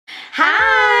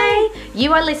Hi!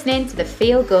 You are listening to the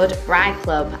Feel Good Bride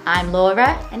Club. I'm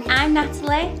Laura. And I'm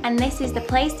Natalie, and this is the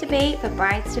place to be for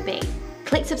brides to be.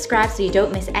 Click subscribe so you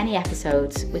don't miss any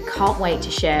episodes. We can't wait to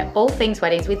share all things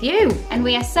weddings with you. And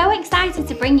we are so excited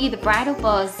to bring you the bridal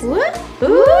buzz. Woo!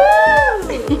 Woo!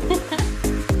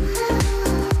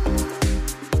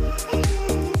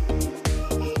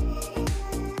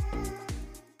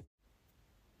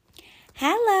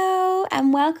 Hello,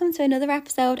 and welcome to another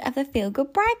episode of the Feel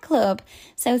Good Bride Club.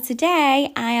 So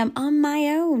today I am on my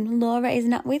own. Laura is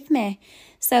not with me.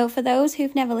 So for those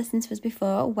who've never listened to us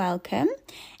before, welcome.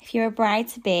 If you're a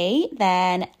bride-to-be,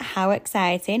 then how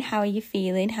exciting. How are you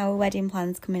feeling? How are wedding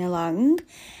plans coming along?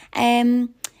 And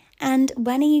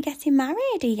when are you getting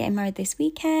married? Are you getting married this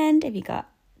weekend? Have you got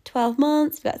 12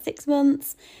 months? Have you got 6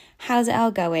 months? How's it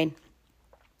all going?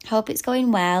 Hope it's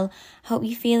going well. Hope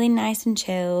you're feeling nice and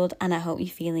chilled, and I hope you're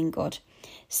feeling good.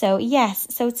 So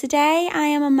today I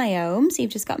am on my own. So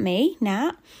you've just got me,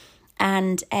 Nat,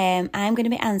 and I'm going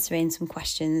to be answering some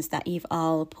questions that you've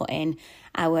all put in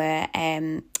our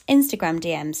Instagram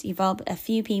DMs. A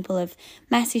few people have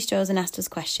messaged us and asked us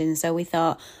questions. So we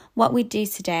thought what we'd do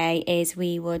today is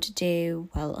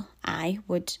I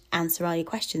would answer all your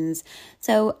questions.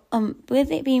 So with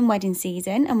it being wedding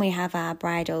season and we have our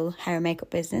bridal hair and makeup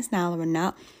business, Nala and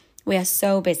Nat, we are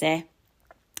so busy.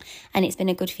 And it's been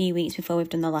a good few weeks before we've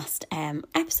done the last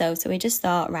episode. So we just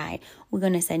thought, right, we're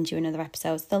going to send you another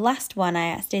episode. So the last one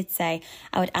I did say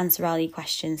I would answer all your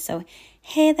questions. So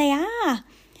here they are.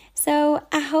 So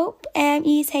I hope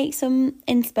you take some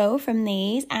inspo from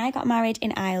these. I got married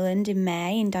in Ireland in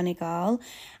May in Donegal,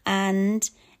 and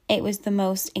it was the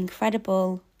most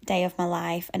incredible day of my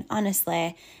life. And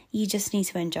honestly, you just need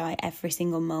to enjoy every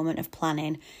single moment of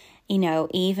planning,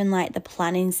 even like the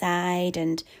planning side.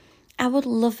 And I would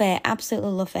love it,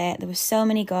 absolutely love it. There were so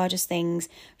many gorgeous things,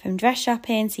 from dress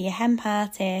shopping to your hen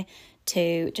party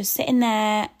to just sitting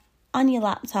there on your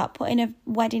laptop, putting a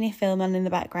wedding film on in the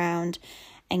background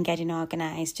and getting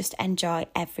organised. Just enjoy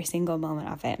every single moment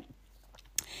of it.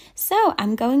 So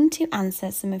I'm going to answer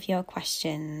some of your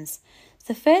questions.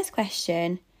 So the first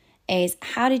question is,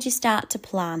 how did you start to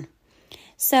plan?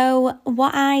 So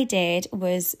what I did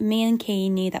was, me and Key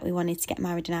knew that we wanted to get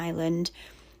married in Ireland.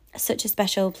 Such a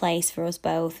special place for us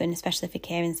both, and especially for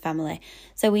Kieran's family.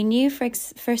 So we knew for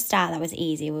a start that was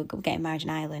easy. We were getting married in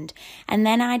Ireland. And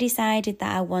then I decided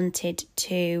that I wanted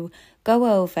to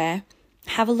go over,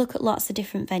 have a look at lots of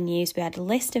different venues. We had a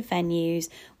list of venues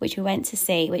which we went to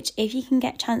see, which if you can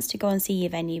get a chance to go and see your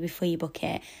venue before you book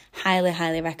it, highly,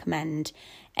 highly recommend.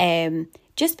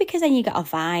 Just because then you get a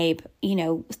vibe,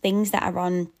 things that are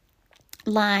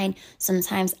online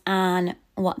sometimes aren't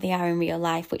what they are in real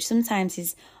life, which sometimes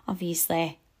is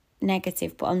obviously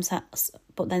negative,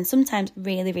 but then sometimes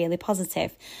really, really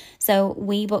positive. So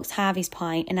we booked Harvey's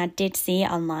Point, and I did see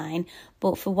it online,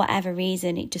 but for whatever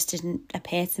reason it just didn't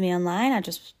appear to me online. I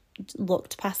just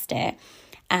looked past it,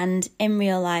 and in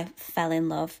real life fell in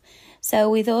love. So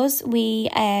with us, we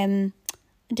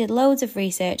did loads of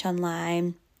research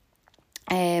online,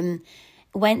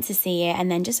 went to see it,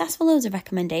 and then just asked for loads of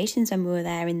recommendations when we were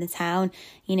there in the town.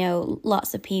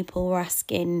 Lots of people were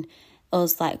asking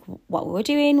us like what we were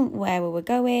doing, where we were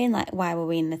going, like why were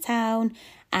we in the town,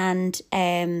 and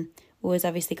we was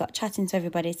obviously got chatting to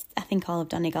everybody. I think all of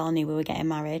Donegal knew we were getting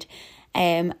married,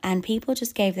 and people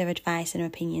just gave their advice and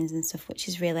opinions and stuff, which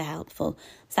is really helpful.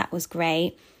 So that was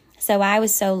great. So I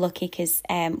was so lucky because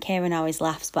Kieran always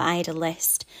laughs, but I had a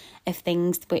list of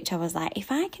things which I was like,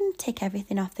 if I can tick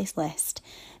everything off this list,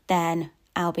 then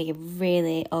I'll be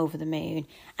really over the moon.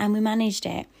 And we managed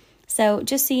it. So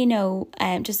just so you know,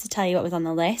 just to tell you what was on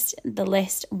the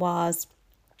list was,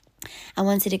 I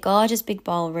wanted a gorgeous big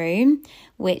ballroom,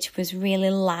 which was really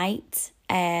light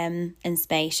and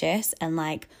spacious and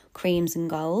like creams and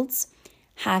golds.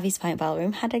 Harvey's Point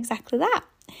Ballroom had exactly that.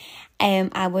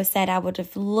 I would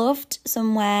have loved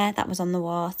somewhere that was on the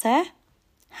water.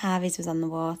 Harvey's was on the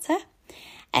water.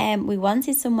 We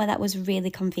wanted somewhere that was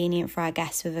really convenient for our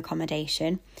guests with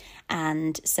accommodation,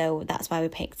 and so that's why we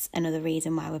picked, another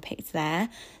reason why we picked there.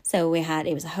 So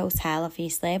it was a hotel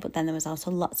obviously, but then there was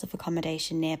also lots of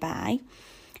accommodation nearby.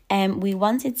 We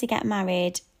wanted to get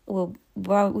married. We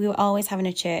were always having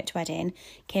a church wedding.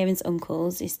 Kieran's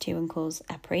his two uncles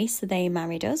are priests, so they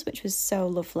married us, which was so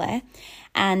lovely.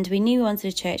 And we knew we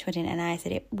wanted a church wedding, and I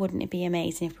said, wouldn't it be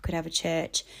amazing if we could have a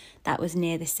church that was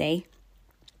near the sea?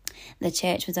 The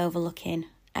church was overlooking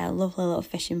a lovely little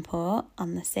fishing port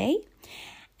on the sea.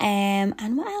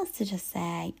 And what else did I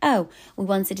say? Oh, we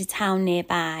wanted a town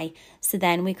nearby, so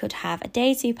then we could have a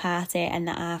day two party, and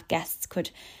that our guests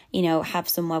could, have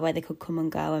somewhere where they could come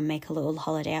and go and make a little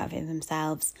holiday out of it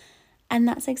themselves. And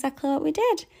that's exactly what we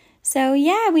did. So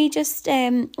yeah, we just,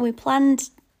 we planned,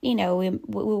 we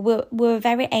were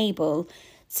very able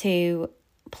to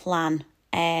plan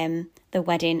the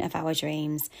wedding of our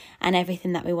dreams, and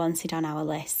everything that we wanted on our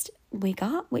list we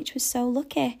got, which was so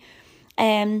lucky.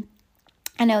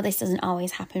 I know this doesn't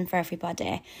always happen for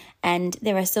everybody, and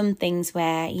there are some things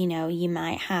where, you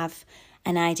might have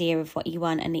an idea of what you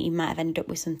want and you might have ended up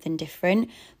with something different,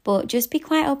 but just be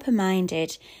quite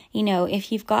open-minded.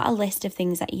 If you've got a list of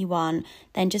things that you want,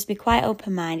 then just be quite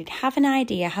open-minded, have an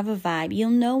idea, have a vibe.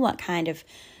 You'll know what kind of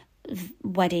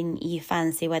wedding you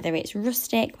fancy, whether it's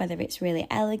rustic, whether it's really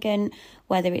elegant,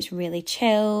 whether it's really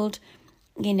chilled.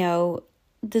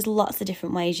 There's lots of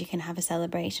different ways you can have a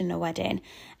celebration, a wedding,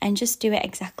 and just do it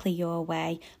exactly your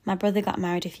way. My brother got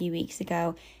married a few weeks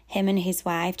ago. Him and his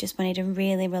wife just wanted a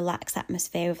really relaxed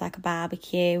atmosphere with like a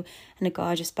barbecue and a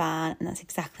gorgeous barn, and that's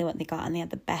exactly what they got, and they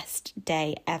had the best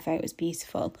day ever. It was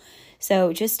beautiful.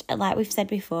 So just like we've said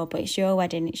before, but it's your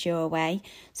wedding, it's your way,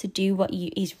 so do what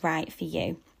is right for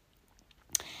you.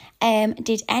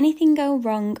 Did anything go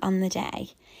wrong on the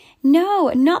day? No,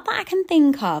 not that I can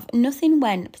think of. Nothing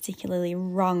went particularly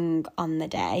wrong on the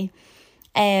day.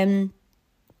 The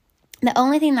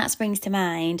only thing that springs to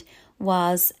mind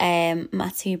was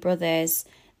my two brothers.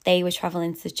 They were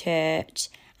travelling to the church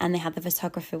and they had the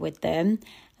photographer with them.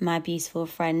 My beautiful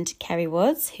friend Kerry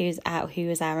Woods, who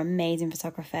was our amazing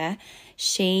photographer.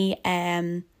 She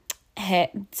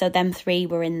so them three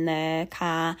were in the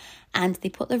car and they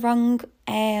put the wrong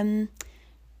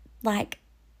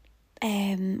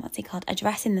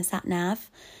address in the sat nav.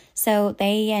 So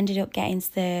they ended up getting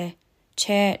to the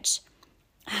church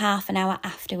half an hour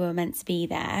after we were meant to be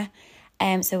there.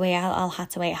 So we all had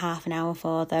to wait half an hour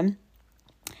for them.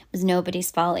 It was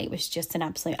nobody's fault. It was just an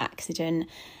absolute accident.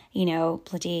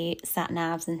 Bloody sat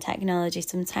navs and technology.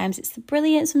 Sometimes it's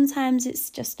brilliant, sometimes it's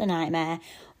just a nightmare.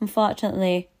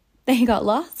 Unfortunately, they got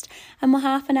lost and were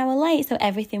half an hour late, so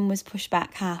everything was pushed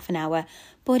back half an hour.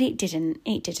 But it didn't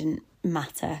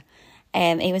matter.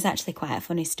 It was actually quite a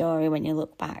funny story when you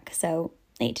look back, so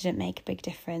it didn't make a big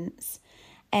difference.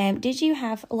 Did you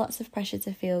have lots of pressure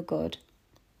to feel good?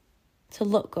 To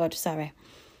look good, sorry.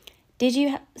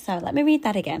 Let me read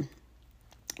that again.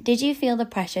 Did you feel the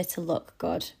pressure to look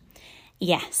good?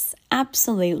 Yes,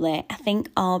 absolutely. I think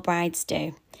all brides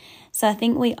do. So I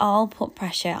think we all put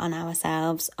pressure on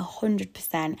ourselves,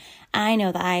 100%. I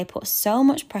know that I put so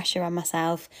much pressure on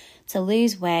myself to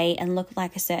lose weight and look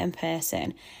like a certain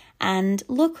person. And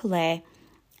luckily,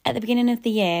 at the beginning of the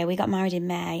year, we got married in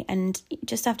May, and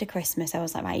just after Christmas, I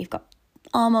was like, right, you've got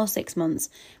almost 6 months.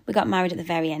 We got married at the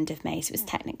very end of May, so it was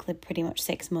technically pretty much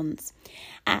 6 months.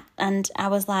 And I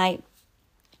was like,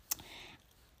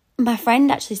 my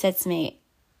friend actually said to me,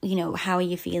 how are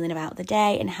you feeling about the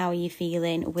day, and how are you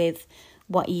feeling with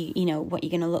what you're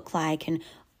going to look like, and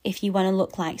if you want to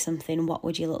look like something, what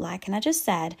would you look like? And I just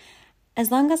said, as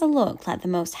long as I look like the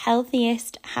most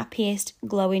healthiest, happiest,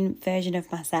 glowing version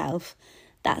of myself,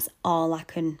 that's all I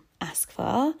can ask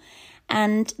for.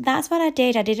 And that's what I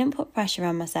did. I didn't put pressure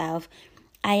on myself.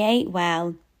 I ate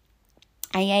well.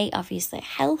 I ate obviously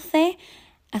healthy.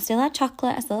 I still had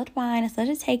chocolate, I still had wine, I still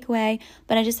had a takeaway,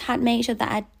 but I just had to make sure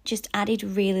that I just added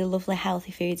really lovely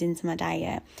healthy foods into my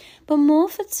diet. But more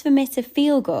for me to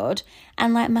feel good,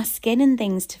 and like my skin and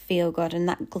things to feel good, and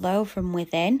that glow from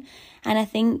within. And I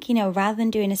think, rather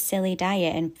than doing a silly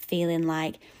diet and feeling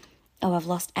like, oh, I've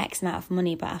lost X amount of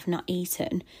money but I've not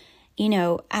eaten,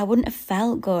 I wouldn't have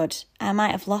felt good. I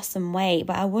might have lost some weight,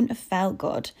 but I wouldn't have felt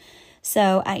good.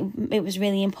 So it was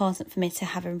really important for me to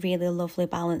have a really lovely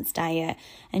balanced diet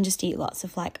and just eat lots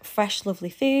of like fresh,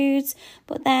 lovely foods,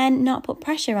 but then not put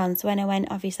pressure on. So when I went,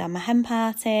 obviously, on my hen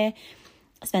party,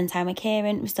 I spent time with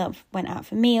Kieran, we still went out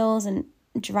for meals and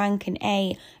drank and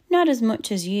ate, not as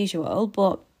much as usual,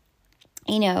 but,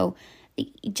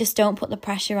 just don't put the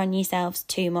pressure on yourselves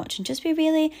too much, and just be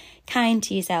really kind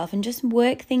to yourself and just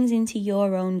work things into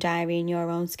your own diary and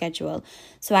your own schedule.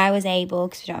 So I was able,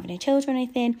 because we don't have any children or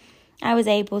anything, I was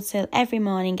able to every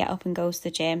morning get up and go to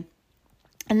the gym.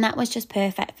 And that was just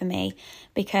perfect for me,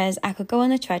 because I could go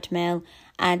on the treadmill.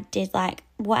 I did like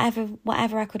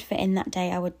whatever I could fit in that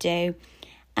day I would do.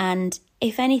 And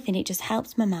if anything, it just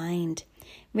helped my mind.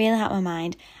 Really helped my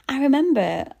mind. I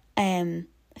remember a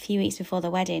few weeks before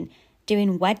the wedding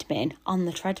doing Wedmin on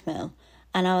the treadmill.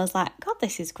 And I was like, God,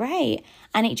 this is great.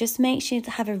 And it just makes you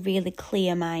have a really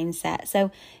clear mindset.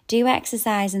 So do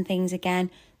exercise and things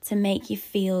again to make you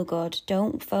feel good.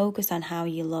 Don't focus on how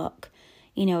you look.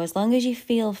 As long as you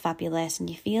feel fabulous and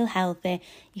you feel healthy,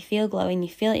 you feel glowing, you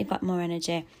feel like you've got more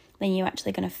energy, then you're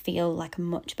actually going to feel like a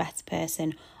much better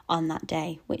person on that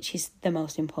day, which is the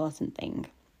most important thing.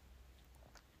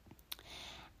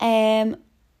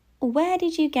 Where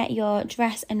did you get your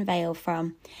dress and veil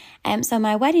from? So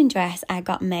my wedding dress I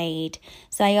got made.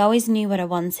 So I always knew what I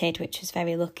wanted, which was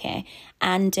very lucky.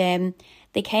 And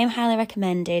they came highly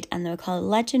recommended, and they were called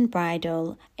Legend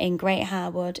Bridal in Great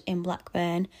Harwood in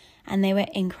Blackburn, and they were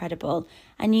incredible.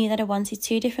 I knew that I wanted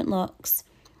 2 different looks.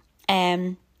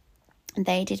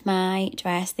 They did my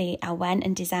dress. I went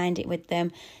and designed it with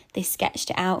them. They sketched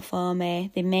it out for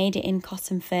me. They made it in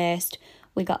cotton first.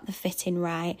 We got the fitting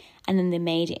right, and then they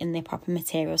made it in the proper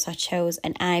material. So I chose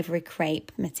an ivory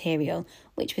crepe material,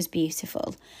 which was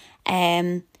beautiful.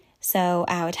 So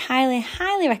I would highly,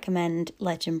 highly recommend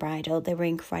Legend Bridal. They were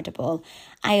incredible.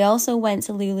 I also went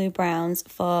to Lulu Brown's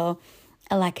for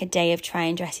a day of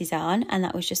trying dresses on, and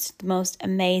that was just the most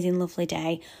amazing, lovely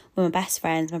day with my best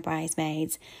friends, my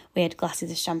bridesmaids. We had glasses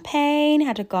of champagne,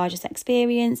 had a gorgeous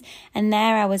experience, and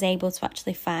there I was able to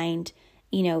actually find,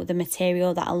 the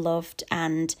material that I loved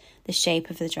and the shape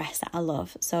of the dress that I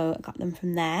love. So I got them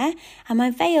from there. And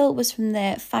my veil was from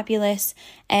the fabulous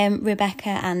Rebecca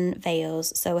Ann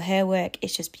Veils. So her work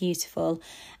is just beautiful.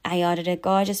 I ordered a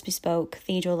gorgeous bespoke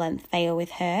cathedral length veil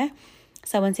with her.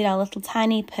 So I wanted our little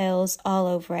tiny pearls all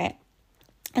over it.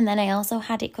 And then I also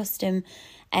had it custom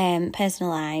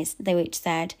personalised, which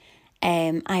said,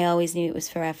 I always knew it was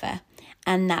forever.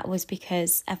 And that was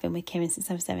because I've been with Kim since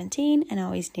I was 17 and I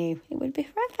always knew it would be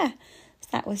forever. So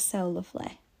that was so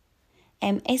lovely.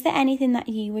 Is there anything that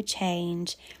you would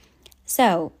change?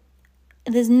 So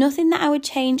there's nothing that I would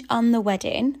change on the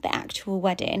wedding, the actual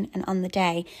wedding, and on the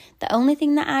day. The only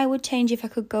thing that I would change if I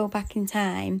could go back in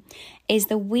time is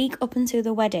the week up until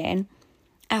the wedding.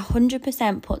 I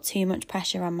 100% put too much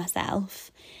pressure on myself.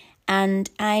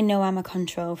 And I know I'm a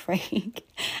control freak.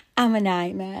 I'm a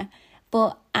nightmare.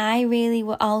 But I really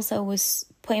was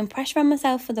putting pressure on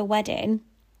myself for the wedding,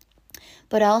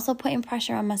 but also putting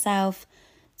pressure on myself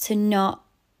to not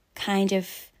kind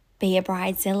of be a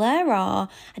bridezilla, or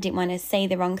I didn't want to say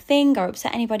the wrong thing or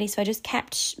upset anybody. So I just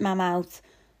kept my mouth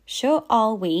shut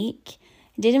all week,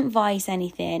 didn't voice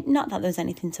anything. Not that there was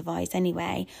anything to voice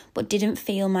anyway, but didn't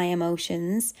feel my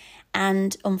emotions.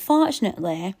 And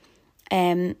unfortunately,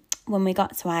 when we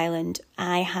got to Ireland,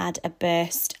 I had a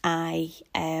burst eye,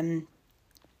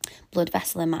 blood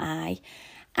vessel in my eye.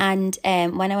 And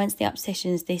when I went to the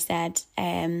opticians, they said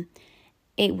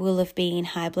it will have been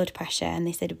high blood pressure. And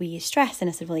they said, were you stressed? And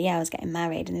I said, well, yeah, I was getting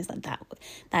married. And they was like,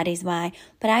 that is why.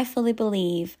 But I fully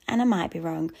believe, and I might be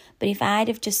wrong, but if I'd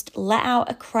have just let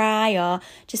out a cry or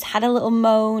just had a little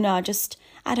moan or just,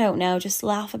 I don't know, just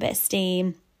let off a bit of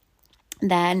steam,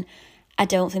 then I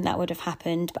don't think that would have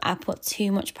happened. But I put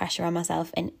too much pressure on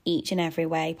myself in each and every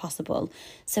way possible.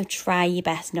 So try your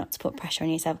best not to put pressure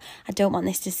on yourself. I don't want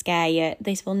this to scare you.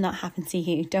 This will not happen to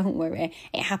you. Don't worry.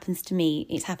 It happens to me.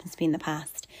 It's happened to me in the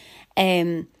past.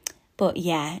 But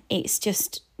yeah, it's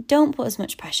just, don't put as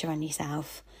much pressure on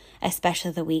yourself,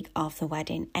 especially the week of the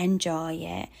wedding. Enjoy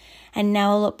it. And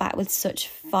now I look back with such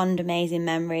fond, amazing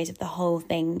memories of the whole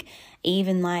thing.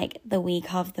 Even the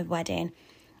week of the wedding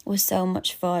was so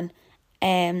much fun.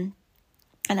 And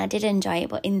I did enjoy it,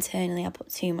 but internally I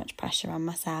put too much pressure on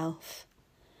myself.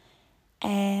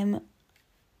 Did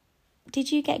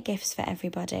you get gifts for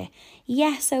everybody?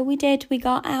 Yeah, so we did. We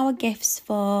got our gifts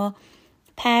for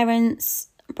parents,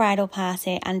 bridal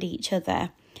party, and each other.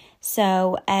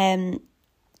 So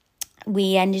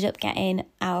we ended up getting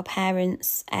our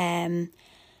parents perfume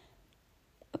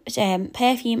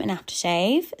and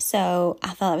aftershave. So I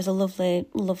thought it was a lovely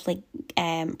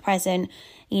present.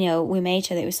 We made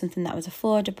sure that it was something that was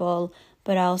affordable,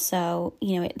 but also,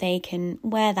 they can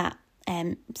wear that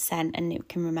scent and it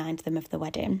can remind them of the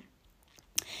wedding.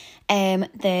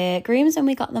 The grooms, when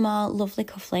we got them all lovely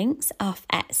cufflinks off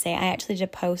Etsy. I actually did a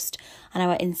post on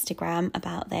our Instagram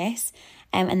about this.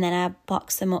 And then I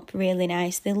boxed them up really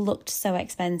nice. They looked so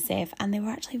expensive and they were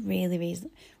actually really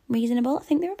reasonable. I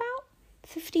think they were about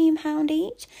 £15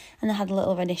 each, and they had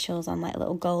little initials on,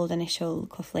 little gold initial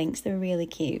cufflinks. They were really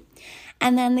cute.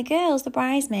 And then the girls, the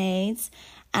bridesmaids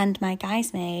and my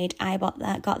guysmaid, I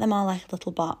got them all a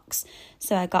little box.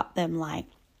 So I got them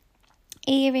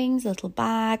earrings, a little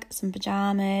bag, some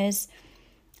pajamas,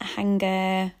 a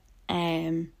hanger,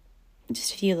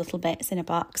 just a few little bits in a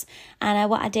box. And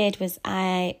what I did was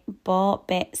I bought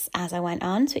bits as I went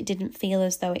on, so it didn't feel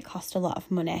as though it cost a lot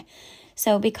of money.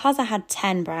 So because I had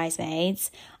 10 bridesmaids,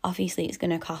 obviously it's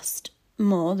going to cost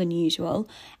more than usual.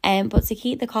 But to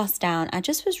keep the cost down, I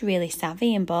just was really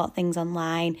savvy and bought things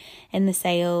online in the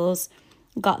sales.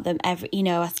 Got them I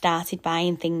started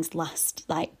buying things last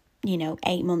 8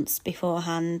 months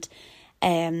beforehand.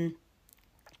 So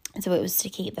it was to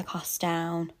keep the cost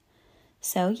down.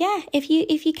 So yeah, if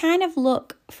you kind of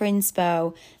look for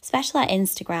inspo, especially like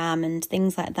Instagram and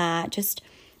things like that, just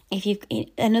if you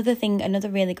another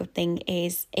really good thing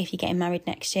is if you're getting married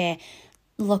next year,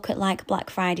 look at like Black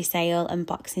Friday sale and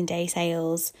Boxing Day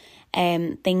sales,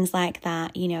 things like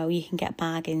that. You know, you can get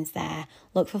bargains there.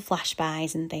 Look for flash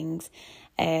buys and things.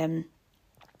 They're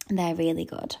really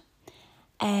good.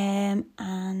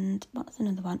 And what's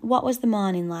another one? What was the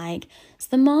morning like? So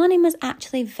the morning was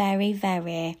actually very,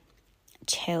 very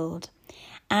chilled.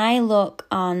 I look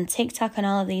on TikTok and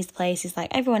all of these places like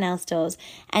everyone else does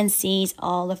and sees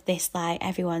all of this, like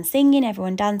everyone singing,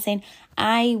 everyone dancing.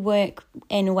 I work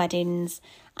in weddings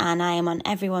and I am on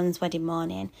everyone's wedding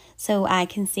morning. So I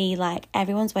can see like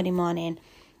everyone's wedding morning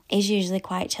is usually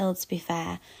quite chilled, to be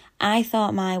fair. I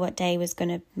thought my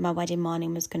wedding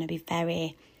morning was going to be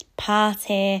very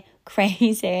party,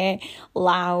 crazy,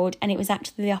 loud, and it was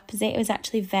actually the opposite. It was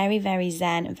actually very, very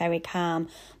zen and very calm,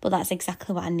 but that's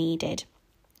exactly what I needed.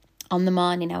 On the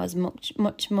morning, I was much,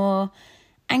 much more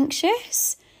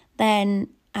anxious than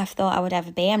I thought I would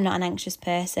ever be. I'm not an anxious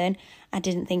person. I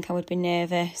didn't think I would be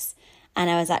nervous, and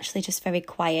I was actually just very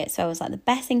quiet. So I was like, the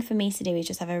best thing for me to do is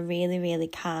just have a really, really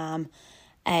calm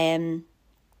energy,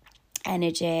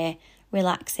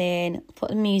 relaxing, put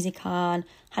the music on,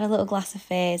 had a little glass of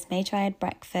fizz, made sure I had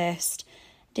breakfast,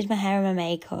 did my hair and my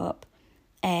makeup,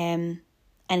 and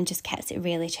just kept it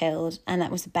really chilled. And that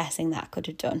was the best thing that I could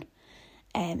have done.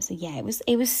 So yeah,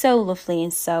 it was so lovely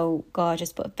and so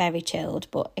gorgeous, but very chilled,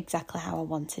 but exactly how I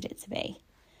wanted it to be.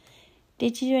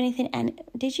 Did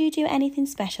you do anything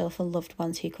special for loved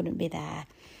ones who couldn't be there?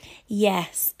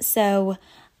 Yes. So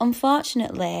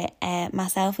unfortunately,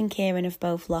 myself and Kieran have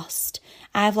both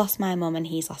I've lost my mum and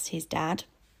he's lost his dad.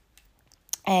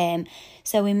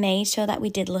 So we made sure that we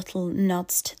did little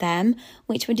nods to them,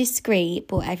 which were discreet,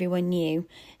 but everyone knew.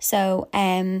 So,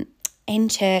 in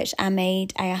church, I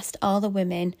asked all the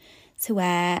women to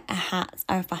wear a hat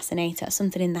or a fascinator or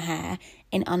something in the hair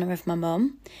in honour of my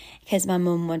mum, because my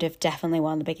mum would have definitely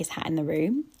worn the biggest hat in the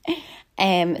room.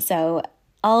 So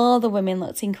all the women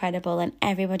looked incredible and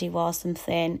everybody wore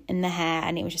something in the hair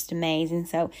and it was just amazing.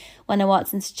 So when I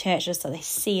walked into church, I saw this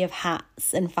sea of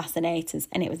hats and fascinators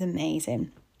and it was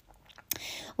amazing.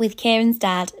 With Kieran's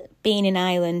dad, being in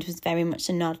Ireland was very much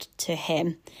a nod to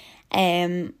him.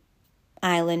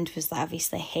 Ireland was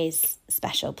obviously his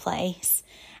special place.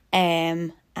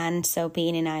 And so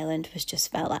being in Ireland was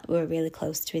just felt like we were really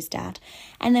close to his dad.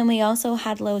 And then we also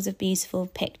had loads of beautiful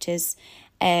pictures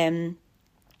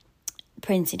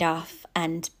printed off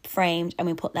and framed, and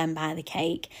we put them by the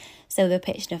cake. So the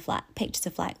pictures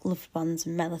of loved ones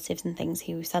and relatives and things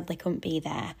who sadly couldn't be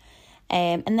there.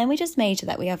 And then we just made sure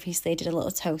that we obviously did a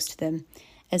little toast to them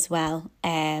as well.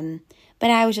 But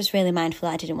I was just really mindful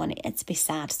that I didn't want it to be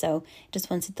sad, so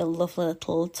just wanted the lovely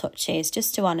little touches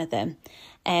just to honour them.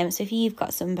 So if you've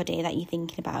got somebody that you're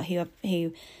thinking about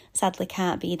who sadly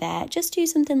can't be there, just do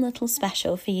something little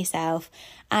special for yourself.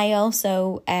 I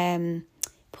also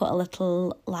put a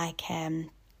little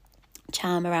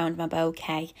charm around my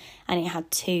bouquet, and it had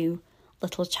 2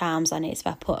 little charms on it. So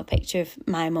I put a picture of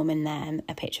my mum in there and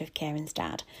a picture of Kieran's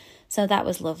dad. So that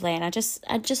was lovely, and I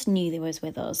just knew they was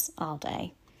with us all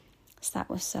day. So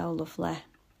that was so lovely.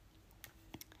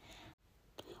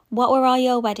 What were all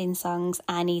your wedding songs?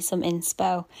 I need some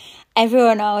inspo.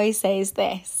 Everyone always says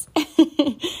this.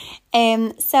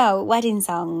 So wedding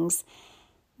songs.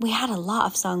 We had a lot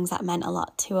of songs that meant a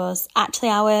lot to us. Actually,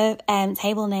 our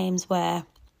table names were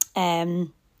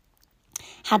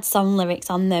had song lyrics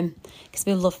on them because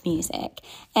we love music.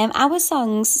 Our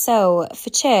songs, so for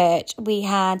church, we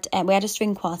had a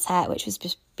string quartet, which was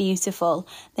just beautiful.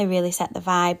 They really set the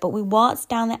vibe. But we walked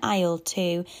down the aisle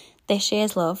to This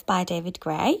Year's Love by David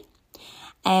Gray.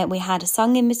 We had a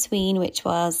song in between, which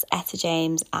was Etta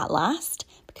James, At Last,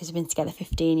 because we've been together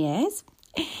 15 years.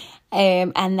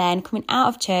 And then coming out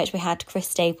of church, we had Chris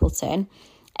Stapleton,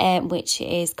 which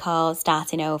is called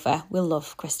Starting Over. We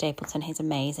love Chris Stapleton, he's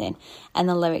amazing. And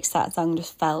the lyrics to that song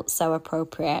just felt so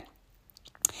appropriate.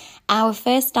 Our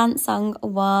first dance song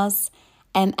was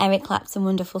Eric Clapton,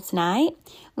 Wonderful Tonight,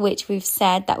 which we've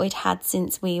said that we'd had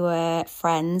since we were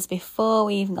friends, before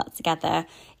we even got together.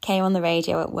 Came on the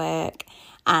radio at work,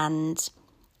 and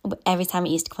every time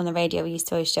it used to come on the radio, we used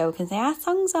to always joke and say, our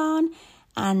song's on.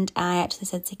 And I actually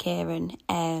said to Kieran,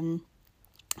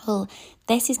 well,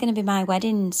 this is going to be my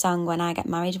wedding song when I get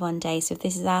married one day. So if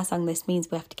this is our song, this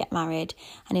means we have to get married.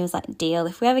 And he was like, deal.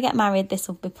 If we ever get married, this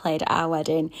will be played at our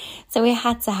wedding. So we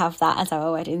had to have that as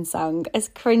our wedding song. As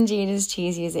cringy and as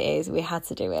cheesy as it is, we had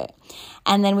to do it.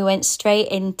 And then we went straight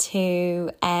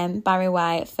into Barry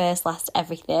White, First, Last,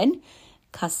 Everything,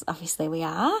 because obviously we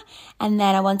are. And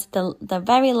then I wanted the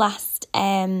very last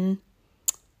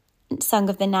song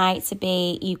of the night to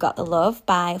be You Got the Love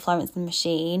by Florence and the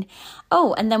Machine.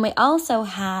 Oh, and then we also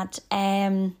had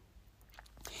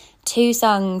 2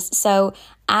 songs. So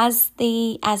as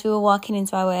we were walking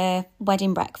into our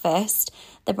wedding breakfast,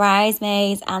 the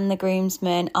bridesmaids and the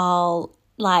groomsmen all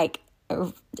like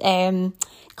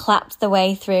clapped the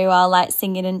way through, all like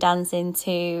singing and dancing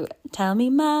to Tell Me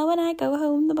Ma When I Go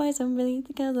Home, the boys don't really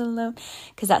think I'm alone,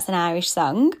 because that's an Irish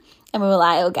song. And we were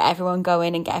like, it'll get everyone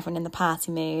going and get everyone in the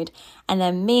party mood. And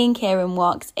then me and Kieran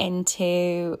walked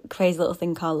into Crazy Little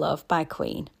Thing Called Love by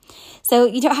Queen. So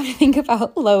you don't have to think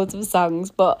about loads of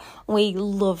songs, but we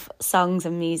love songs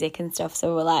and music and stuff.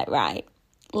 So we're like, right,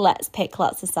 let's pick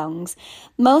lots of songs.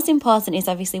 Most important is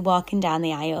obviously walking down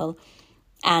the aisle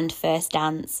and first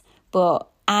dance. But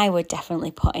I would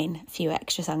definitely put in a few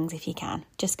extra songs if you can,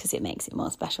 just because it makes it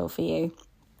more special for you.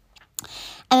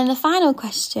 And then the final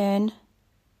question...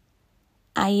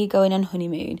 Are you going on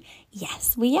honeymoon?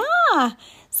 Yes, we are.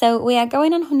 So we are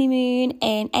going on honeymoon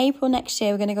in April next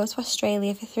year. We're going to go to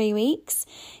Australia for 3 weeks.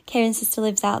 Kieran's sister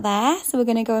lives out there, so we're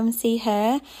going to go and see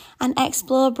her and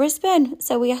explore Brisbane.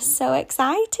 So we are so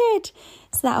excited.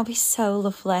 So that'll be so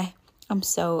lovely. I'm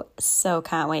so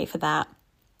can't wait for that.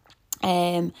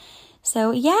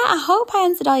 So yeah, I hope I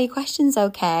answered all your questions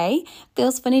okay.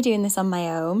 Feels funny doing this on my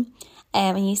own.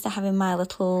 I'm used to having my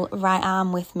little right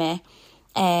arm with me.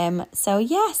 So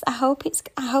yes, I hope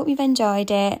you've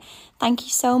enjoyed it. Thank you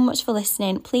so much for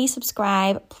listening. Please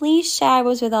subscribe. Please share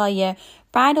us with all your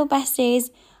bridal besties,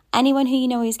 anyone who you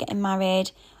know who's getting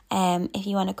married. If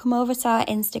you want to come over to our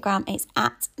Instagram, it's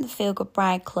at the Feel Good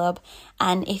Bride Club.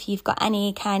 And if you've got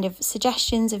any kind of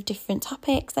suggestions of different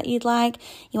topics that you'd like,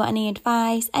 you want any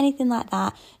advice, anything like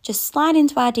that, just slide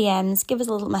into our DMs, give us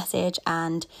a little message,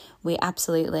 and we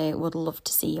absolutely would love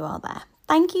to see you all there.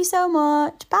 Thank you so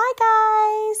much. Bye,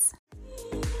 guys.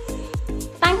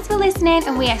 Thanks for listening,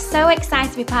 and we are so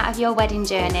excited to be part of your wedding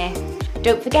journey.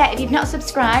 Don't forget, if you've not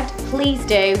subscribed, please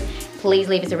do. Please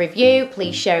leave us a review.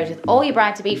 Please share it with all your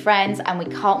bride-to-be friends, and we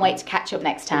can't wait to catch up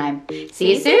next time.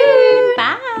 See you soon.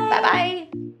 Bye.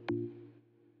 Bye-bye.